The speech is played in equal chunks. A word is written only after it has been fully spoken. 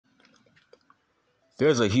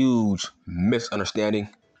There's a huge misunderstanding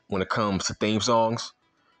when it comes to theme songs.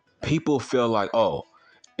 People feel like, oh,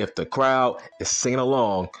 if the crowd is singing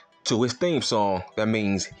along to his theme song, that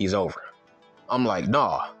means he's over. I'm like,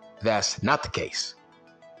 nah, that's not the case.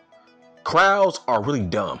 Crowds are really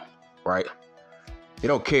dumb, right? They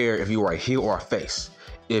don't care if you are a heel or a face.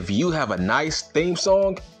 If you have a nice theme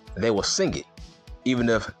song, they will sing it, even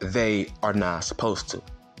if they are not supposed to.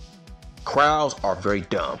 Crowds are very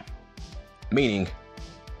dumb. Meaning,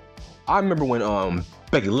 I remember when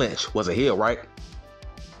Becky Lynch was a heel, right?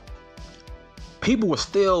 People were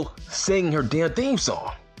still singing her damn theme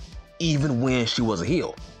song, even when she was a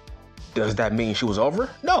heel. Does that mean she was over?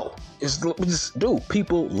 No. It's just, dude,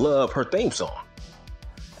 people love her theme song.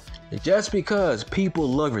 Just because people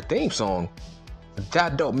love your theme song,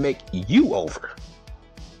 that don't make you over.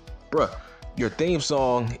 Bruh, your theme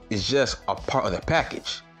song is just a part of the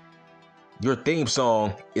package. Your theme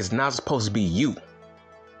song is not supposed to be you.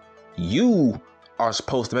 You are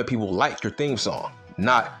supposed to make people like your theme song,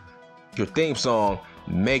 not your theme song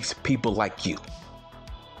makes people like you.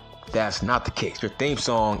 That's not the case. Your theme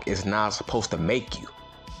song is not supposed to make you,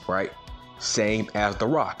 right? Same as The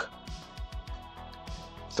Rock.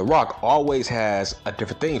 The Rock always has a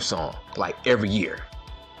different theme song, like every year,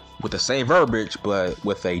 with the same verbiage, but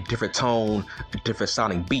with a different tone, a different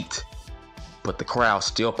sounding beat. But the crowd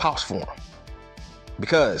still pops for him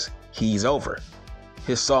because he's over.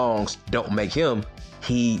 His songs don't make him,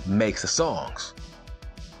 he makes the songs.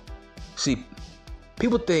 See,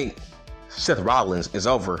 people think Seth Rollins is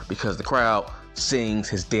over because the crowd sings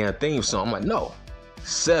his damn theme song. I'm like, no.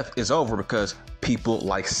 Seth is over because people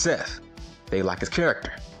like Seth. They like his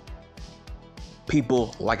character.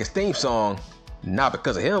 People like his theme song, not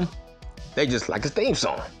because of him. They just like his theme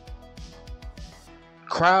song.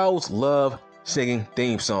 Crowds love singing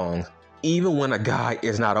theme songs, even when a guy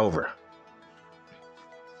is not over.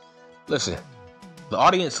 Listen, the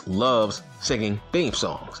audience loves singing theme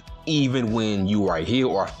songs, even when you are a heel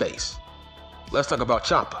or a face. Let's talk about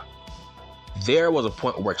Ciampa. There was a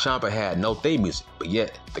point where Ciampa had no theme music, but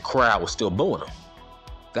yet the crowd was still booing him.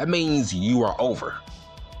 That means you are over,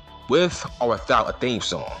 with or without a theme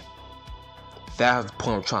song. That's the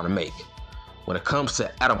point I'm trying to make. When it comes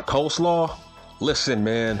to Adam Coleslaw, listen,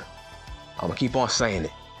 man, I'm gonna keep on saying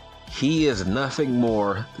it. He is nothing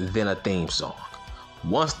more than a theme song.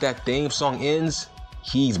 Once that theme song ends,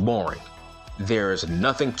 he's boring. There is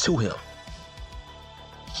nothing to him.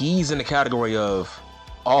 He's in the category of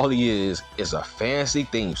all he is a fancy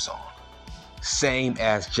theme song. Same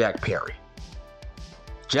as Jack Perry.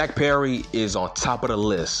 Jack Perry is on top of the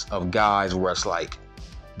list of guys where it's like,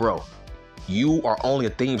 bro, you are only a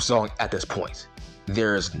theme song at this point.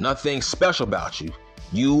 There's nothing special about you.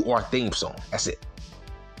 You are a theme song. That's it.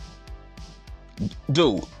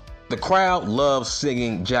 Dude, the crowd loves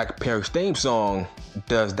singing Jack Perry's theme song.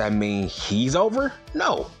 Does that mean he's over?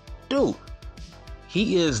 No. Dude,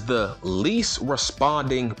 he is the least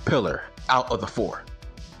responding pillar out of the four.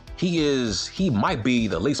 He might be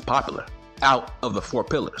the least popular out of the four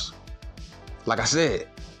pillars. Like I said,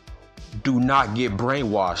 do not get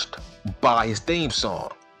brainwashed by his theme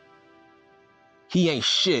song. He ain't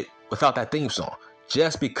shit without that theme song.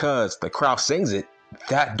 Just because the crowd sings it,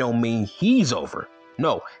 that don't mean he's over.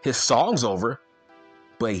 No, his song's over,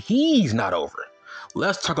 but he's not over.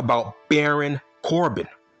 Let's talk about Baron Corbin.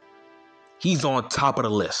 He's on top of the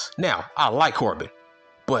list. Now, I like Corbin,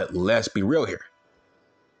 but let's be real here.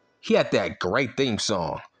 He had that great theme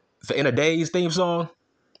song. The End of Days theme song,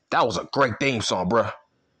 that was a great theme song, bruh.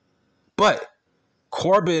 But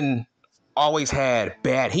Corbin always had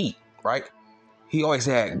bad heat, right? He always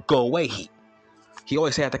had go away heat. He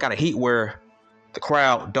always had that kind of heat where the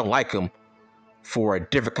crowd don't like him for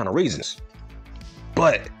different kind of reasons.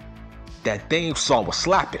 But that theme song was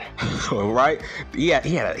slapping, right? He had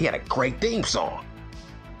a great theme song.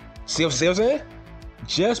 See what I'm saying?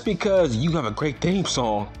 Just because you have a great theme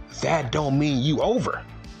song, that don't mean you over.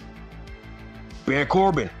 Baron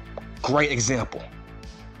Corbin, great example.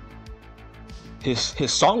 His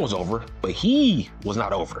song was over, but he was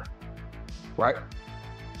not over, right?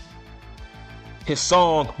 His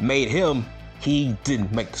song made him, he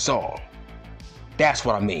didn't make the song. That's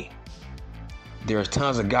what I mean. There's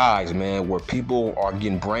tons of guys, man, where people are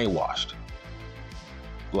getting brainwashed.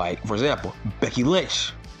 Like, for example, Becky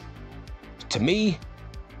Lynch. To me,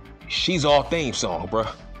 she's all theme song,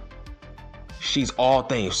 bruh. She's all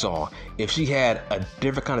theme song. If she had a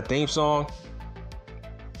different kind of theme song,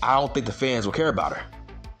 I don't think the fans will care about her.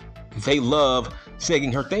 They love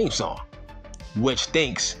singing her theme song, which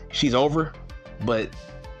thinks she's over, but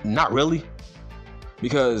not really.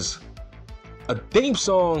 Because a theme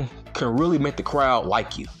song can really make the crowd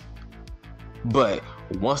like you. But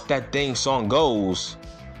once that theme song goes,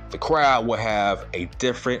 the crowd will have a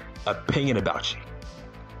different opinion about you.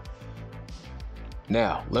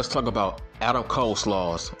 Now, let's talk about Adam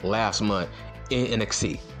Coleslaw's last month in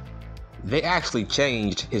NXT. They actually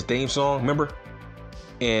changed his theme song, remember?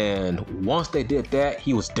 And once they did that,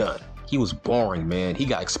 he was done. He was boring, man. He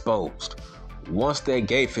got exposed. Once they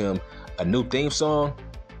gave him a new theme song,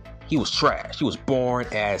 he was trash. He was boring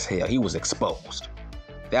as hell. He was exposed.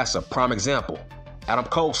 That's a prime example. Adam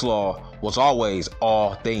Coleslaw was always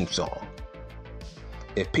all theme song.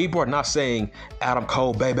 If people are not saying Adam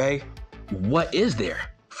Cole, baby, what is there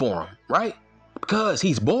for him, right? Because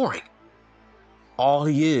he's boring. All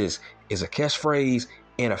he is a catchphrase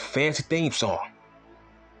and a fancy theme song.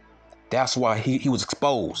 That's why he was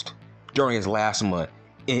exposed during his last month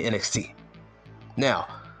in NXT. Now,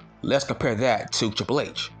 let's compare that to Triple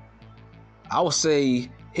H. I would say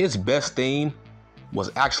his best theme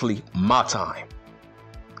was actually My Time.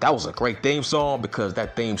 That was a great theme song because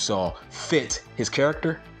that theme song fit his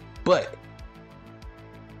character, but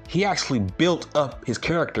he actually built up his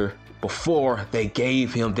character before they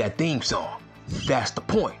gave him that theme song. That's the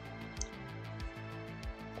point.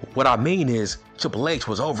 What I mean is Triple H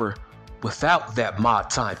was over without that My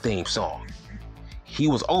Time theme song. He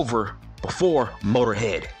was over before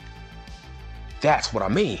Motorhead. That's what I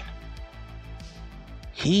mean.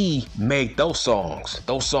 He made those songs.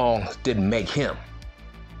 Those songs didn't make him.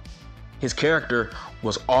 His character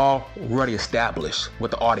was already established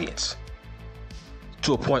with the audience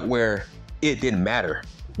to a point where it didn't matter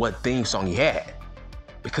what theme song he had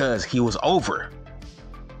because he was over.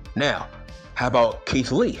 Now, how about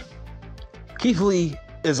Keith Lee? Keith Lee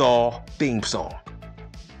is all theme song.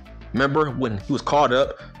 Remember when he was called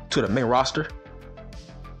up to the main roster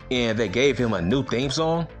and they gave him a new theme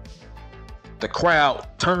song? The crowd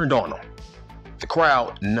turned on him. The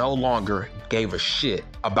crowd no longer gave a shit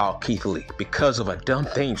about Keith Lee because of a dumb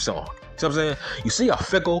theme song. See what I'm saying? You see how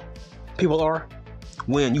fickle people are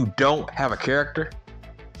when you don't have a character?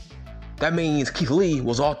 That means Keith Lee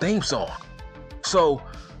was all theme song. So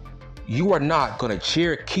you are not gonna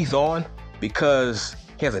cheer Keith on because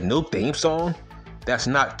he has a new theme song that's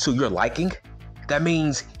not to your liking. That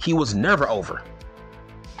means he was never over.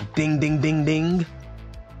 Ding, ding, ding, ding.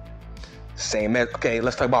 Same as, okay,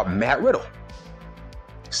 let's talk about Matt Riddle.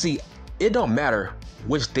 See, it don't matter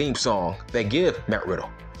which theme song they give Matt Riddle.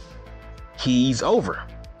 He's over.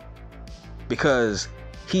 Because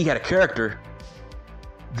he had a character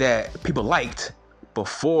that people liked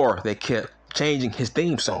before they kept changing his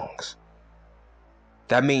theme songs.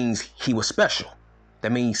 That means he was special.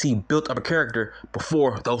 That means he built up a character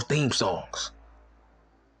before those theme songs.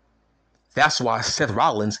 That's why Seth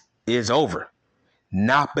Rollins is over.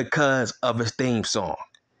 Not because of his theme song.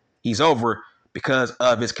 He's over because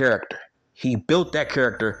of his character. He built that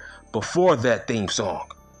character before that theme song.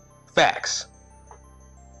 Facts.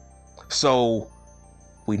 So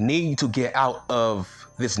we need to get out of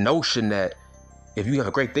this notion that if you have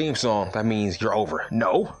a great theme song, that means you're over.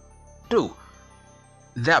 No. Dude,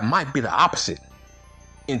 that might be the opposite.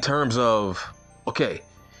 In terms of, okay,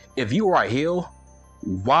 if you are a heel,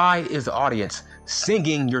 why is the audience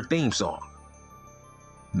singing your theme song?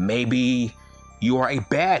 Maybe you are a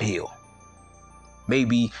bad heel.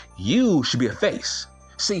 Maybe you should be a face.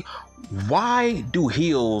 See, why do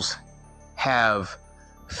heels have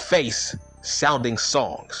face sounding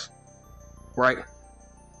songs? Right?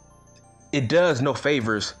 It does no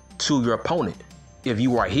favors to your opponent if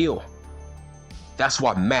you are a heel. That's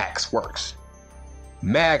why Max works.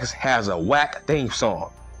 Max has a whack theme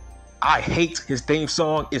song. I hate his theme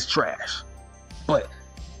song, it's trash. But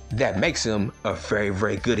that makes him a very,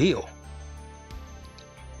 very good heel.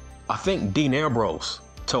 I think Dean Ambrose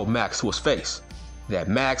told Max to his face that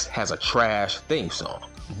Max has a trash theme song.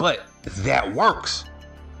 But that works.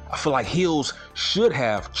 I feel like heels should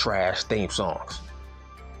have trash theme songs.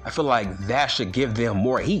 I feel like that should give them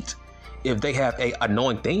more heat. If they have a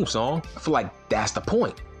annoying theme song, I feel like that's the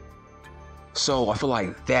point. So I feel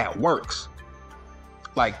like that works.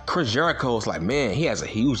 Like Chris Jericho is like, man, he has a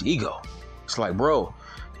huge ego. It's like, bro,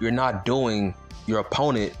 you're not doing your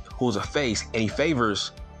opponent who's a face any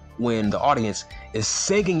favors when the audience is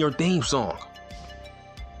singing your theme song.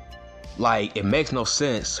 Like, it makes no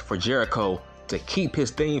sense for Jericho to keep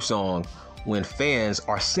his theme song when fans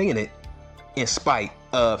are singing it in spite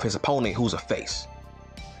of his opponent who's a face.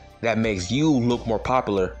 That makes you look more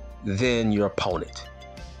popular than your opponent.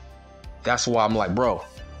 That's why I'm like, bro,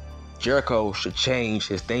 Jericho should change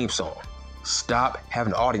his theme song. Stop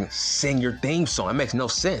having the audience sing your theme song. It makes no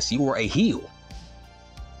sense. You are a heel.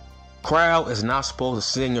 Crowd is not supposed to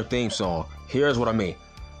sing your theme song. Here's what I mean.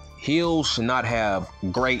 Heels should not have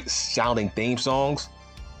great sounding theme songs.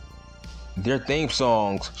 Their theme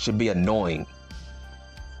songs should be annoying.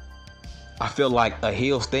 I feel like a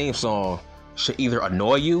heel's theme song should either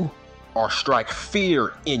annoy you or strike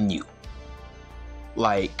fear in you.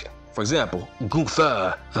 Like, for example,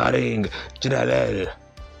 Gunther Varing General.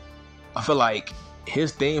 I feel like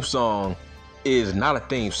his theme song is not a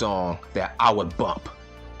theme song that I would bump,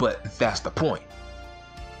 but that's the point.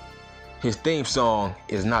 His theme song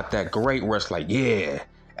is not that great where it's like, yeah,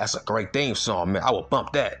 that's a great theme song, man, I would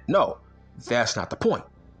bump that. No, that's not the point.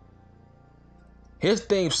 His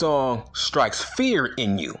theme song strikes fear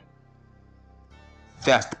in you.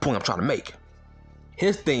 That's the point I'm trying to make.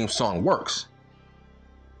 His theme song works.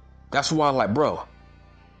 That's why, like, bro,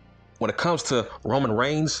 when it comes to Roman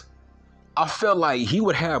Reigns, I feel like he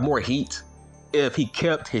would have more heat if he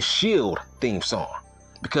kept his Shield theme song,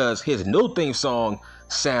 because his new theme song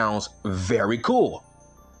sounds very cool.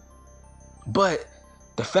 But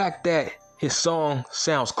the fact that his song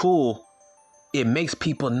sounds cool, it makes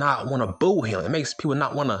people not want to boo him. It makes people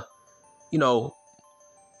not want to,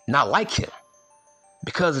 not like him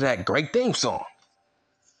because of that great theme song.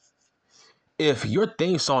 If your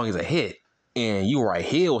theme song is a hit and you are a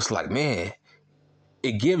heel, it's like, man,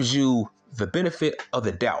 it gives you the benefit of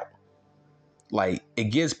the doubt. Like, it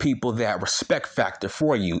gives people that respect factor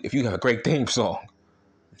for you if you have a great theme song.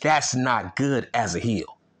 That's not good as a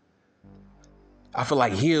heel. I feel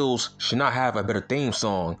like heels should not have a better theme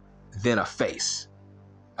song than a face.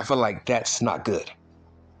 I feel like that's not good.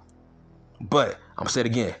 But I'm gonna say it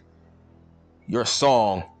again. Your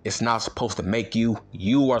song is not supposed to make you.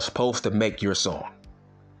 You are supposed to make your song.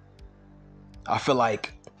 I feel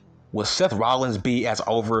like, will Seth Rollins be as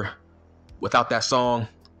over without that song?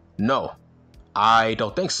 No, I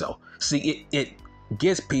don't think so. See, it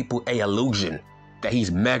gives people a illusion that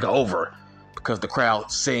he's mega over because the crowd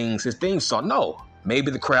sings his theme song. No,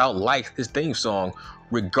 maybe the crowd likes his theme song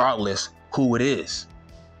regardless who it is.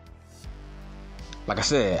 Like I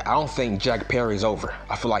said, I don't think Jack Perry's over.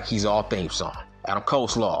 I feel like he's all theme song. Adam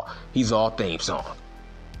Coleslaw, he's all theme song.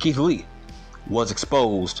 Keith Lee was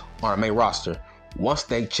exposed on our main roster once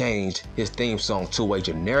they changed his theme song to a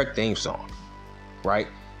generic theme song, right?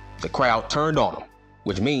 The crowd turned on him,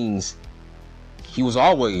 which means he was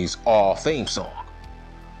always all theme song.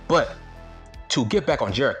 But to get back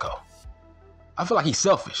on Jericho, I feel like he's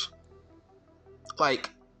selfish.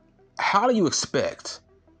 Like, how do you expect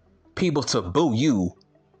people to boo you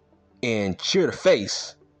and cheer the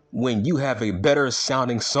face when you have a better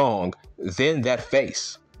sounding song than that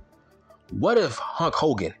face? What if Hulk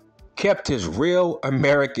Hogan kept his real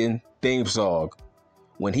American theme song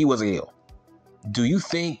when he was a heel? Do you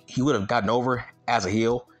think he would have gotten over as a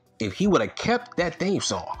heel if he would have kept that theme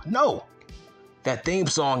song? No. That theme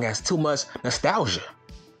song has too much nostalgia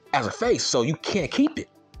as a face, so you can't keep it.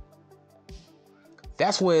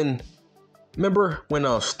 That's when, remember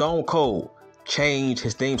when Stone Cold changed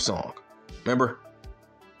his theme song? Remember?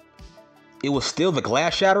 It was still the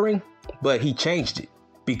glass shattering, but he changed it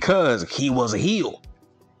because he was a heel.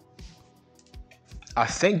 I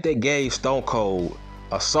think they gave Stone Cold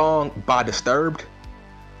a song by Disturbed.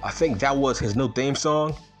 I think that was his new theme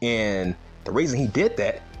song, and the reason he did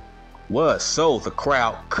that was so the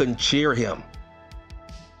crowd couldn't cheer him.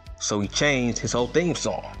 So he changed his whole theme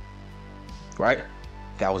song, right?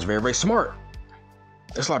 That was very, very smart.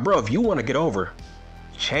 It's like, bro, if you want to get over,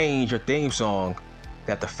 change your theme song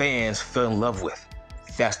that the fans fell in love with.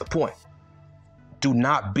 That's the point. Do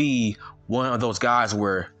not be one of those guys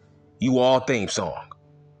where you all theme song,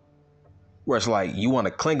 where it's like you want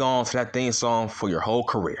to cling on to that theme song for your whole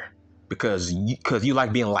career because you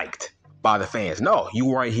like being liked by the fans. No,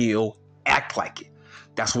 you are a heel, act like it.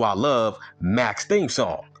 That's why I love Mac's theme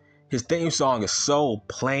song. His theme song is so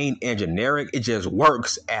plain and generic, it just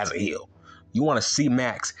works as a heel. You want to see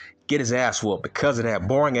Max get his ass whooped because of that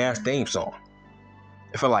boring ass theme song.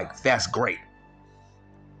 I feel like that's great.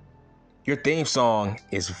 Your theme song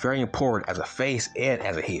is very important as a face and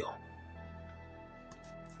as a heel.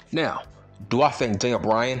 Now, do I think Daniel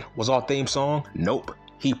Bryan was all theme song? Nope.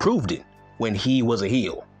 He proved it when he was a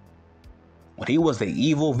heel. When he was the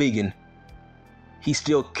evil vegan, he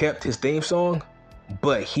still kept his theme song,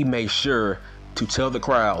 but he made sure to tell the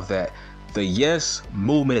crowd that the yes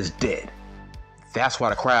movement is dead. That's why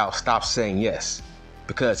the crowd stopped saying yes,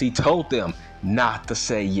 because he told them not to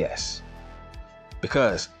say yes,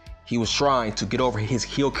 because he was trying to get over his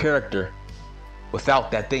heel character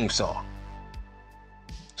without that theme song.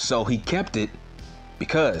 So he kept it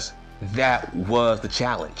because that was the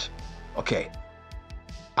challenge. Okay,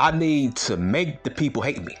 I need to make the people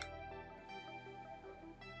hate me.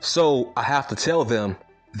 So I have to tell them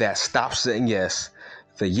that stop saying yes.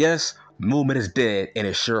 The yes movement is dead and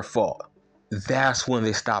it's your fault. That's when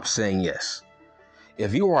they stop saying yes.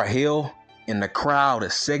 If you are a heel and the crowd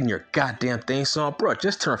is singing your goddamn theme song, bro,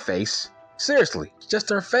 just turn face. Seriously, just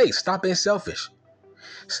turn face. Stop being selfish.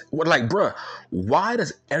 Like, bro, why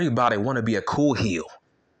does everybody want to be a cool heel?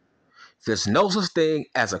 There's no such thing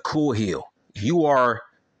as a cool heel. You are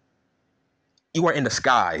in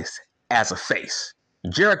disguise as a face.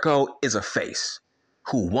 Jericho is a face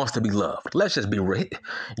who wants to be loved. Let's just be real.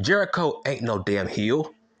 Jericho ain't no damn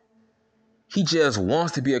heel. He just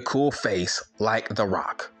wants to be a cool face like The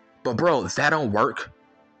Rock. But bro, that don't work.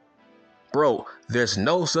 Bro, there's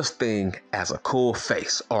no such thing as a cool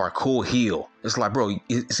face or a cool heel. It's like, bro,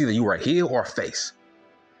 it's either you are a heel or a face.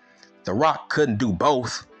 The Rock couldn't do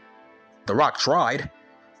both. The Rock tried.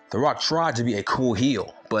 The Rock tried to be a cool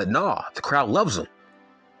heel, but nah, the crowd loves him.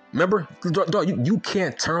 Remember, you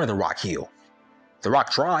can't turn The Rock heel. The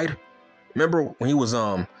Rock tried. Remember when he was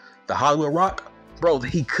the Hollywood Rock? Bro,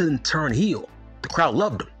 he couldn't turn heel. The crowd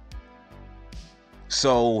loved him.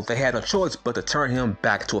 So they had no choice but to turn him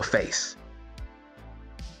back to a face.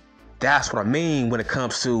 That's what I mean when it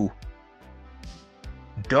comes to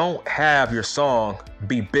don't have your song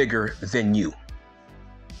be bigger than you.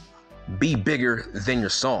 Be bigger than your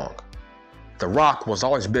song. The Rock was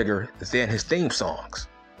always bigger than his theme songs.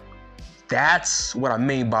 That's what I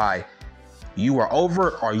mean by you are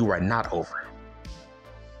over or you are not over.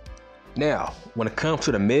 Now, when it comes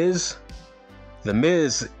to The Miz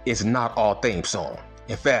is not all theme song.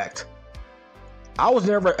 In fact, I was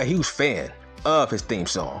never a huge fan of his theme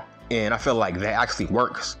song, and I feel like that actually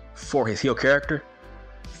works for his heel character.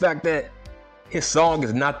 The fact that his song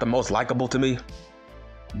is not the most likable to me,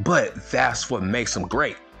 but that's what makes him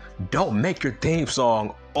great. Don't make your theme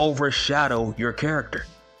song overshadow your character.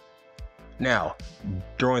 Now,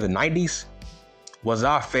 during the 90s, was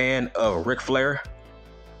I a fan of Ric Flair?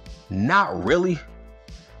 Not really.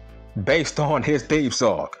 Based on his theme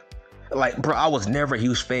song. Like, bro, I was never a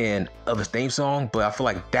huge fan of his theme song, but I feel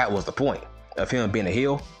like that was the point of him being a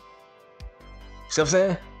heel. See what I'm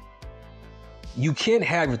saying? You can't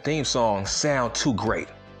have your theme song sound too great.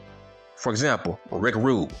 For example, Rick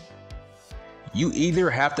Rude. You either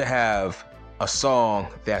have to have a song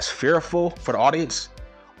that's fearful for the audience,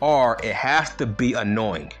 or it has to be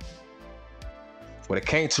annoying. When it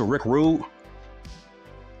came to Rick Rude,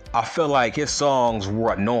 I feel like his songs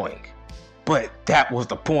were annoying, but that was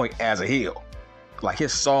the point as a heel. Like,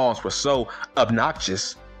 his songs were so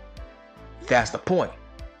obnoxious, that's the point.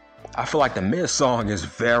 I feel like the Miz song is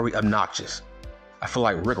very obnoxious. I feel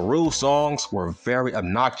like Rick Rude's songs were very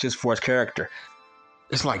obnoxious for his character.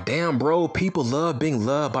 It's like, damn, bro, people love being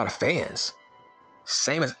loved by the fans.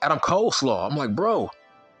 Same as Adam Coleslaw. I'm like, bro,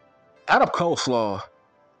 Adam Coleslaw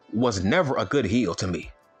was never a good heel to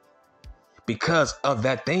me because of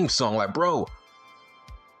that theme song. Like, bro,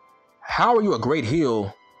 how are you a great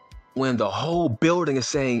heel when the whole building is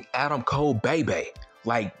saying Adam Cole baby?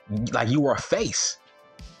 Like you were a face.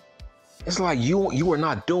 It's like you are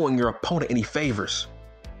not doing your opponent any favors.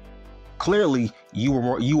 Clearly, you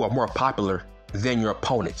are more popular than your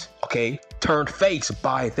opponent. Okay, turn face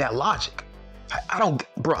by that logic.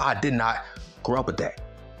 I did not grow up with that.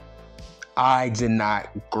 I did not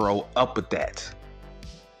grow up with that.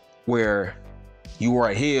 Where you are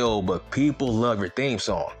a heel, but people love your theme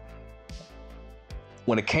song.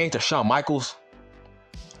 When it came to Shawn Michaels'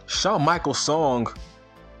 song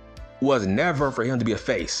was never for him to be a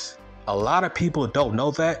face. A lot of people don't know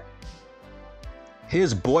that.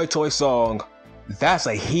 His Boy Toy song, that's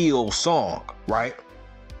a heel song, right?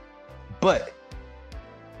 But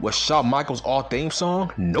was Shawn Michaels' all theme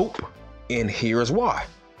song? Nope. And here's why.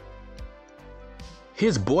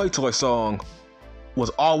 His Boy Toy song was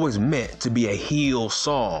always meant to be a heel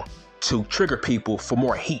song to trigger people for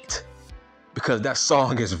more heat, because that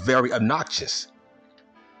song is very obnoxious.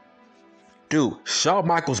 Dude, Shawn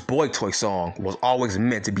Michaels' Boy Toy song was always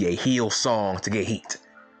meant to be a heel song to get heat.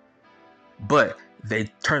 But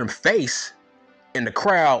they turned him face, and the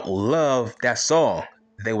crowd loved that song.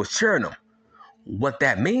 They was cheering him. What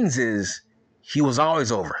that means is he was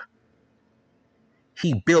always over.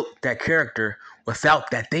 He built that character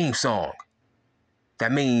without that theme song.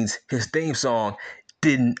 That means his theme song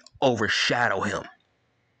didn't overshadow him.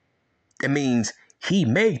 It means he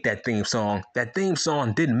made that theme song. That theme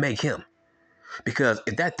song didn't make him. Because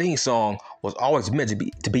if that theme song was always meant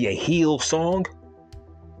to be a heel song,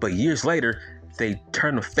 but years later they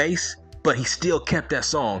turned him face, but he still kept that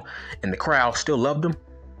song and the crowd still loved him,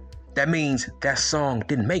 that means that song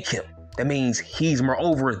didn't make him. That means he's more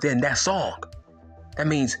over than that song. That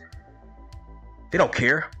means They don't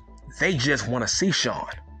care. They just want to see Shawn.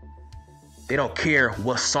 They don't care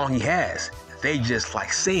what song he has. They just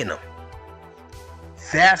like seeing him.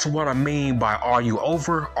 That's what I mean by are you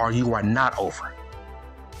over or you are not over.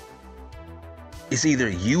 It's either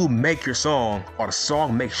you make your song or the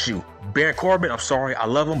song makes you. Baron Corbin, I'm sorry, I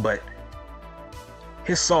love him, but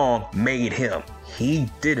his song made him. He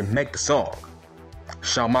didn't make the song.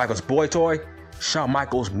 Shawn Michaels' Boy Toy, Shawn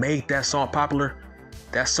Michaels made that song popular.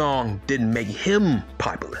 That song didn't make him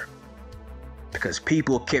popular because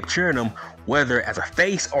people kept cheering him whether as a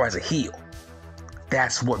face or as a heel.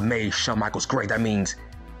 That's what made Shawn Michaels great. That means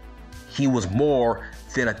he was more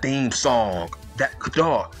than a theme song. That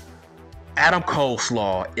dog, Adam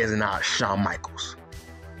Coleslaw is not Shawn Michaels.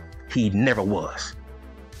 He never was.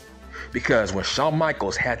 Because when Shawn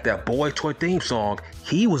Michaels had that Boy Toy theme song,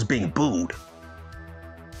 he was being booed.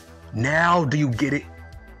 Now do you get it?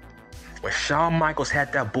 When Shawn Michaels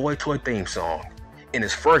had that Boy Toy theme song in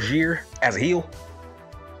his first year as a heel,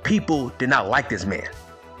 people did not like this man.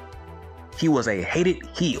 He was a hated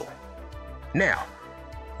heel. Now,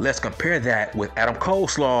 let's compare that with Adam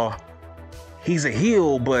Coleslaw. He's a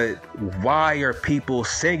heel, but why are people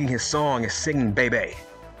singing his song and singing Baby?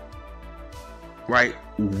 Right?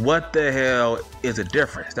 What the hell is the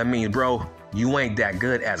difference? That means, bro, you ain't that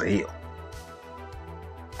good as a heel.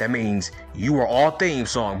 That means you are all theme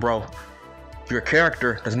song, bro. Your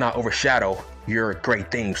character does not overshadow your great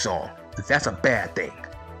theme song. That's a bad thing.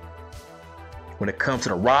 When it comes to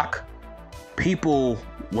The Rock, people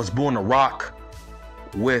was booing The Rock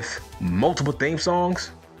with multiple theme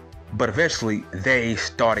songs, but eventually they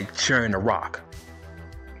started cheering The Rock.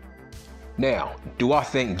 Now, do I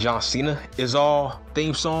think John Cena is all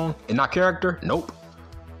theme song and not character? Nope.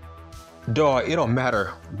 Dog, it don't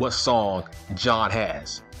matter what song John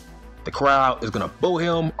has. The crowd is gonna boo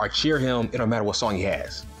him or cheer him. It don't matter what song he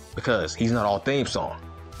has because he's not all theme song.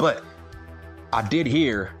 But I did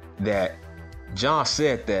hear that John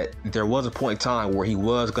said that there was a point in time where he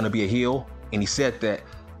was gonna be a heel, and he said that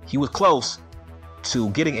he was close to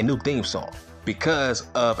getting a new theme song because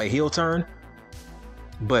of a heel turn.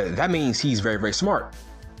 But that means he's very, very smart.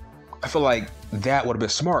 I feel like that would have been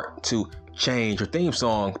smart to change your theme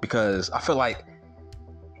song because I feel like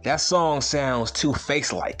that song sounds too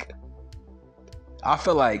face-like. I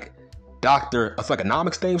feel like Dr.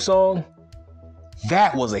 Thuganomics theme song,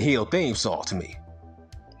 that was a heel theme song to me.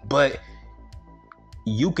 But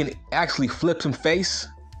you can actually flip some face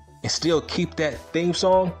and still keep that theme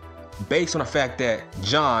song based on the fact that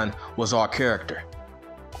John was our character.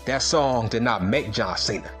 That song did not make John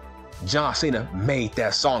Cena. John Cena made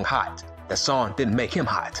that song hot. That song didn't make him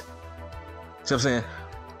hot. See what I'm saying?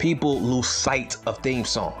 People lose sight of theme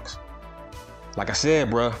songs. Like I said,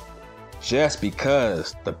 bruh, just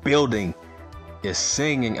because the building is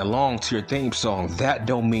singing along to your theme song, that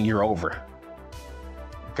don't mean you're over.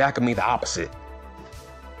 That could mean the opposite.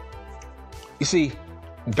 You see,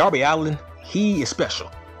 Darby Allin, he is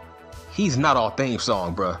special. He's not all theme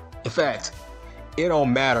song, bruh. In fact, it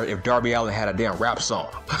don't matter if Darby Allin had a damn rap song.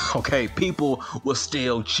 Okay, people will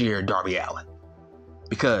still cheer Darby Allin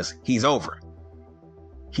because he's over.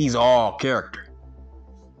 He's all character.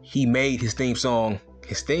 He made his theme song.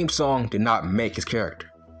 His theme song did not make his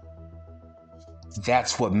character.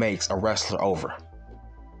 That's what makes a wrestler over.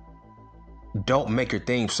 Don't make your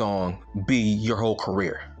theme song be your whole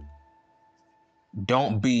career.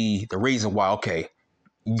 Don't be the reason why, okay,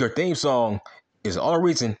 your theme song is the only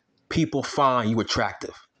reason people find you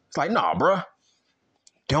attractive. It's like, nah, bruh.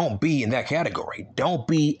 Don't be in that category. Don't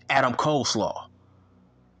be Adam Coleslaw.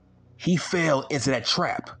 He fell into that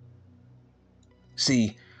trap.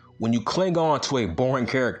 See, when you cling on to a boring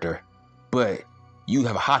character, but you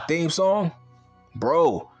have a hot theme song,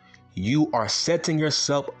 bro, you are setting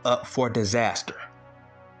yourself up for disaster.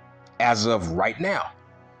 As of right now,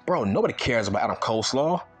 bro, nobody cares about Adam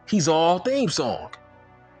Coleslaw. He's all theme song.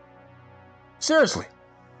 Seriously.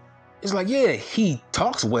 It's like, yeah, he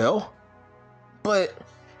talks well, but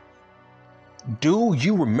do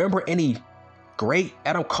you remember any great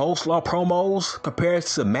Adam Coleslaw promos compared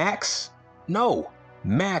to Max? No.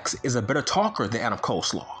 Max is a better talker than Adam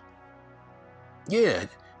Coleslaw. Yeah,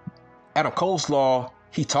 Adam Coleslaw,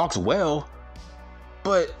 he talks well,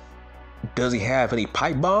 but does he have any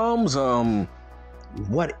pipe bombs?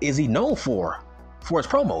 What is he known for his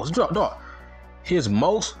promos? Dog. His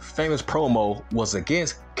most famous promo was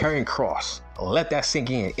against Karrion Kross. Let that sink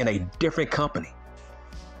in a different company.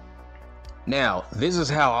 Now, this is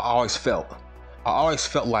how I always felt. I always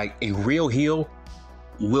felt like a real heel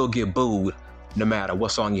will get booed no matter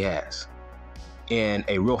what song he has. And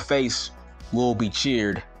a real face will be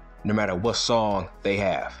cheered no matter what song they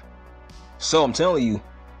have. So I'm telling you,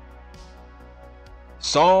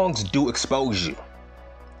 songs do expose you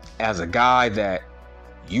as a guy that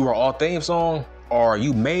you are all theme song, or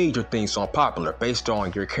you made your theme song popular based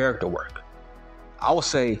on your character work. I would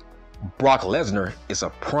say Brock Lesnar is a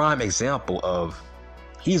prime example of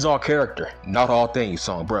he's all character, not all theme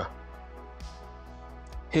song, bruh.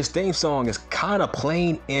 His theme song is kind of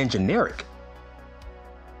plain and generic.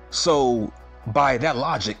 So by that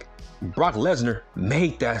logic, Brock Lesnar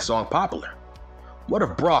made that song popular. What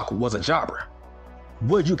if Brock was a jobber?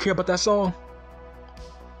 Would you care about that song?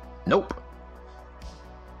 Nope.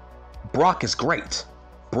 Brock is great.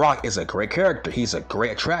 Brock is a great character. He's a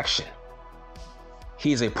great attraction.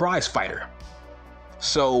 He's a prize fighter.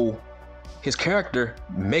 So his character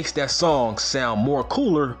makes that song sound more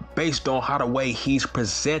cooler based on how the way he's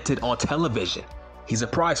presented on television. He's a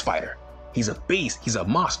prize fighter. He's a beast. He's a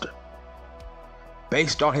monster.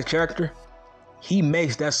 Based on his character, he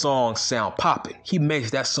makes that song sound poppin'. He makes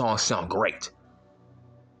that song sound great.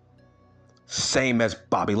 Same as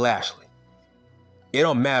Bobby Lashley. It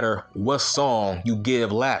don't matter what song you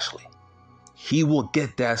give Lashley. He will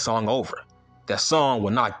get that song over. That song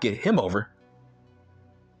will not get him over.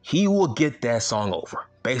 He will get that song over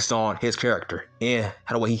based on his character and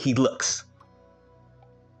how the way he looks.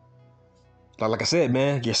 Like I said,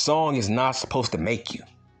 man, your song is not supposed to make you.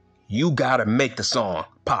 You gotta make the song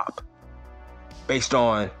pop based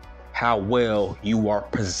on how well you are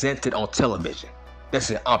presented on television. That's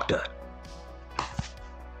it, I'm done.